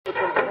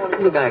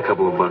Give the guy a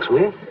couple of bucks, will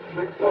you?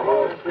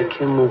 I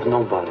can't move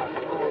nobody.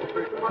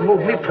 You move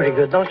me pretty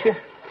good, don't you?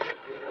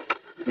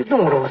 What you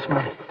doing with all this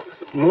money?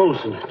 I'm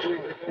losing it.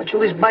 Why don't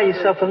you at least buy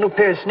yourself a new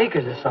pair of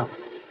sneakers or something?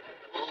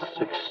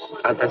 6.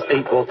 That's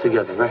 8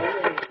 altogether, right?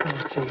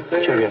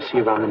 Jerry, I'll see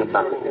you around in the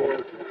back.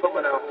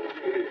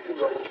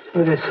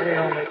 Look at this.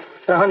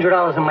 Got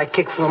 $100 in my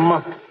kick for a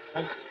month.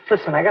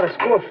 Listen, I got a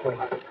score for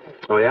you.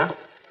 Oh, yeah?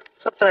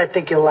 Something I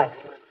think you'll like.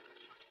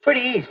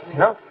 Pretty easy, you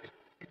know?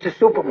 It's a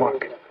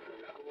supermarket.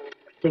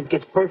 I think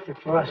it's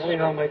perfect for us. I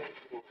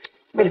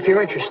mean, if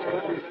you're interested.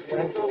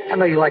 I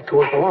know you like to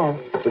work alone.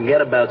 Forget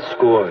about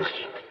scores.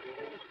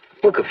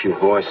 Book a few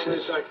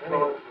horses.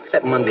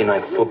 Bet Monday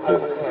Night Football.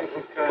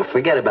 But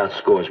forget about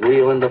scores. Where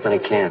you'll end up in a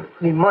can.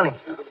 Need money.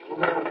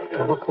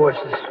 To book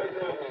horses.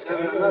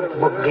 To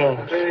book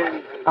games.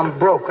 I'm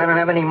broke. I don't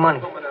have any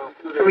money.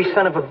 Every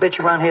son of a bitch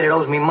around here that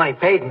owes me money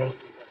paid me.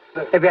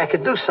 Maybe I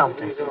could do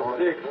something.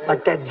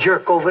 Like that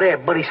jerk over there,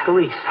 Buddy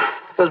Speils.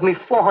 Owes me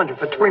 $400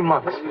 for 3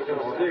 months.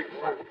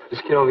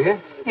 This kid over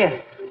here?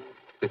 Yeah.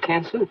 The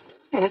can suit?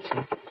 Yeah, that's it.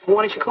 Well,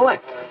 why don't you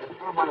collect?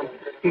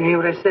 You hear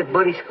what I said?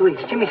 Buddy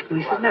Speils. Jimmy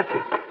Speils'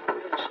 nephew.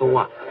 So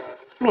what?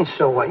 I mean,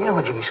 so what? You know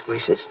who Jimmy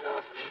Speils is.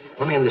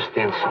 Let me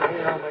understand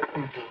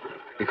something.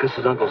 Because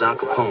his uncle's Al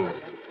Capone,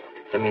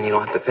 that mean you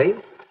don't have to pay?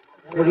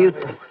 What do you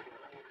think?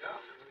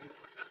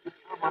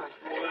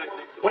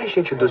 Why don't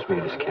you introduce me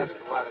to this kid?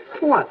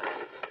 For what?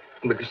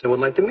 Because I would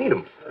like to meet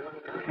him.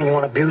 And you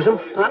want to abuse him?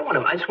 I don't want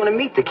to. I just want to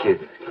meet the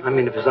kid. I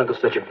mean, if his uncle's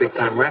such a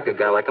big-time racket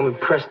guy, like, I'm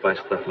impressed by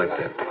stuff like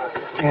that.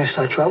 You gonna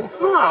start trouble?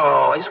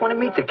 No, I just want to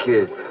meet the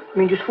kid. I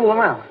mean, just fool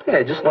around?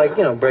 Yeah, just like,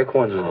 break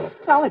horns a little.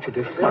 I'll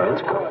introduce you. All right,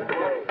 let's go.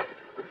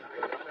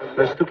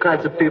 There's 2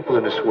 kinds of people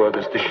in this world.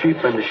 There's the sheep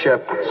and the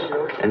shepherds.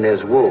 And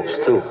there's wolves,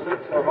 too.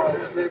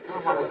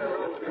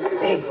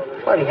 Hey,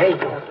 buddy, hey.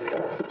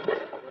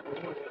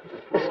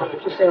 Listen,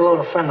 just say hello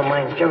to a friend of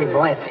mine, Jerry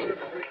Blanton.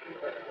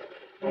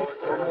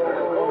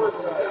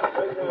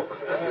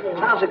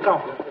 How's it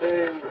going?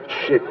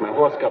 Shit, my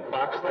horse got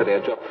boxed today. I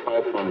dropped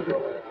 500.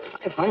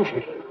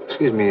 500?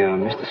 Excuse me,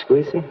 Mr.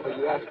 Speils?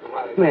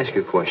 Let me ask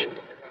you a question.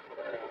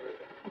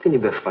 How can you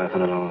bet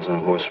 $500 on a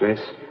horse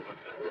race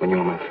when you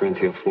owe my friend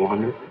here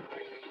 $400?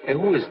 Hey,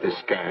 who is this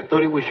guy? I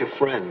thought he was your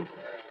friend.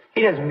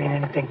 He doesn't mean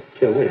anything.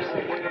 Joe, wait a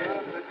second.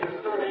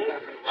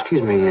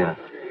 Excuse me, your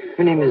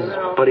name is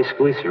Buddy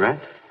Speils, right?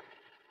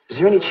 Is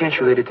there any chance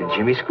related to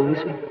Jimmy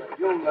Speils?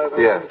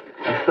 Yeah,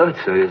 I thought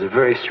so. There's a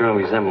very strong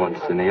resemblance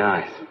in the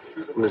eyes.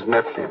 I'm his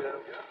nephew.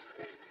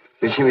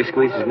 You're Jimmy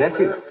Speils'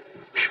 nephew?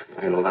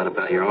 I heard a lot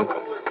about your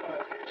uncle.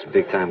 He's a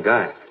big-time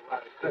guy.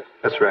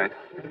 That's right.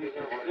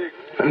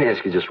 Let me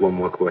ask you just one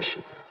more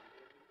question.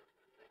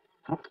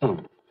 How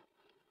come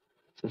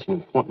such an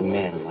important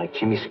man like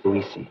Jimmy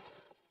Speils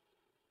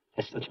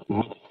has such a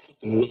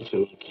motherfucking nature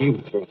like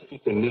you for a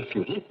fucking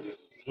nephew?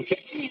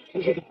 Okay?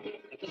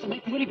 It doesn't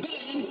make him any better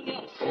than anybody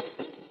else.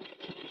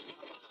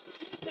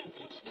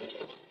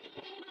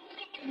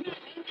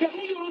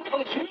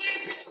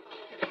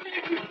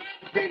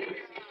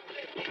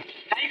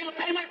 Now you gonna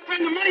pay my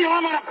friend the money or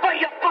I'm gonna bite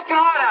your fucking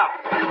heart out.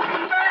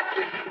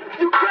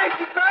 You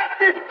crazy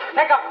bastard!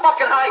 Take a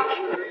fucking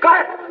hike. Go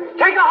ahead,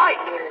 take a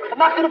hike. I'm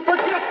not gonna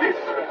forget this.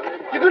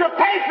 You're gonna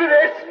pay for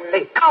this.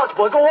 Hey, college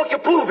boy, go walk your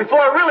poodle before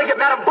I really get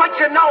mad and bite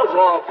your nose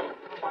off.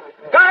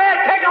 Go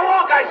ahead, take a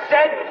walk, I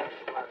said.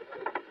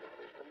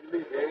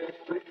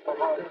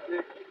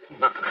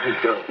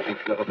 Go.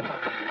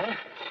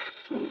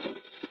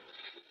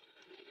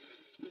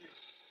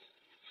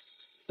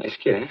 Nice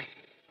kid, huh?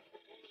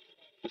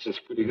 This is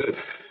pretty good.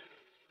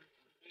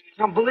 I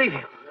don't believe you.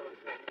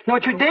 You know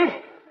what you did?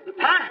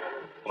 Huh?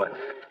 What?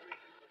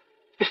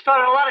 You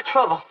started a lot of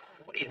trouble.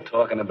 What are you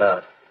talking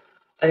about?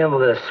 I am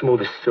as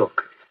smooth as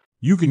silk.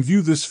 You can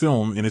view this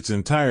film in its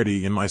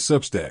entirety in my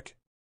Substack.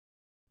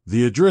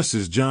 The address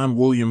is John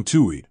William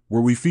Touhy,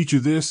 where we feature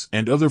this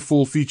and other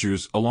full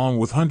features along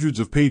with hundreds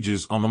of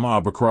pages on the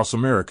mob across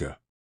America.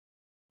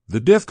 The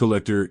Death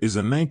Collector is a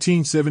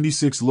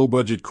 1976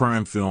 low-budget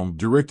crime film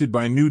directed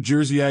by New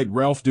Jerseyite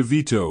Ralph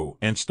DeVito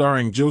and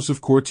starring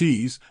Joseph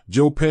Cortez,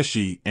 Joe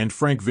Pesce, and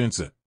Frank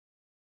Vincent.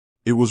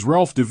 It was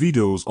Ralph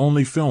DeVito's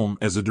only film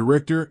as a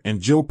director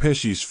and Joe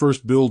Pesci's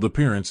first billed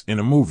appearance in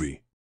a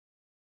movie.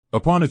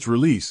 Upon its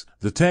release,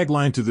 the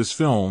tagline to this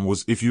film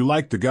was, "If you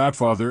like The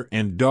Godfather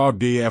and Dog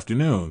Day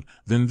Afternoon,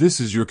 then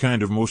this is your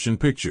kind of motion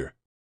picture."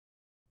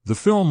 The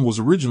film was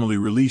originally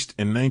released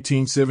in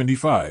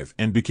 1975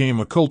 and became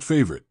a cult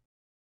favorite.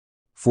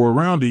 For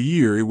around a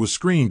year it was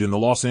screened in the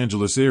Los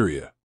Angeles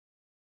area.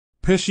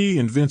 Pesce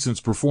and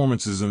Vincent's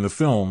performances in the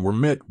film were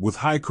met with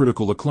high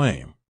critical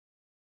acclaim.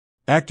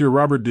 Actor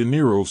Robert De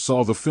Niro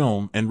saw the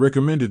film and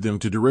recommended them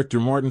to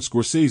director Martin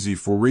Scorsese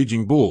for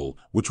Raging Bull,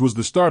 which was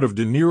the start of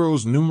De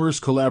Niro's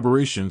numerous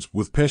collaborations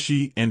with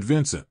Pesce and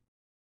Vincent.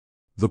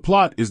 The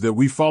plot is that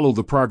we follow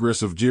the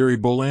progress of Jerry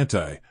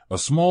Bolanti, a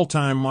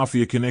small-time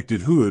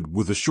mafia-connected hood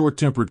with a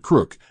short-tempered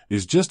crook,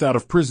 is just out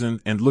of prison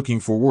and looking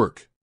for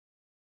work.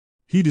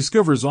 He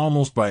discovers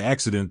almost by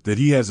accident that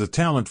he has a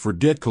talent for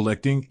debt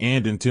collecting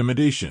and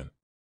intimidation.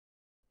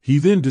 He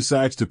then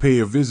decides to pay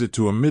a visit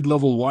to a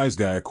mid-level wise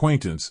guy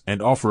acquaintance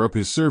and offer up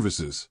his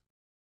services.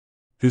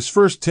 His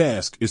first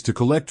task is to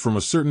collect from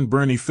a certain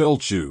Bernie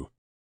Feldshuh.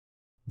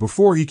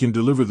 Before he can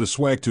deliver the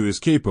swag to his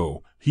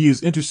capo, he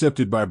is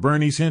intercepted by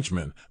Bernie's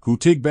henchmen, who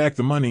take back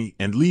the money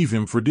and leave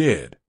him for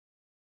dead.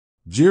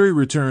 Jerry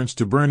returns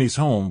to Bernie's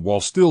home while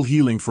still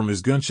healing from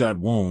his gunshot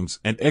wounds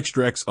and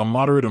extracts a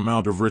moderate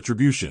amount of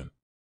retribution.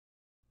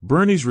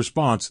 Bernie's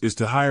response is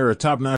to hire a top-notch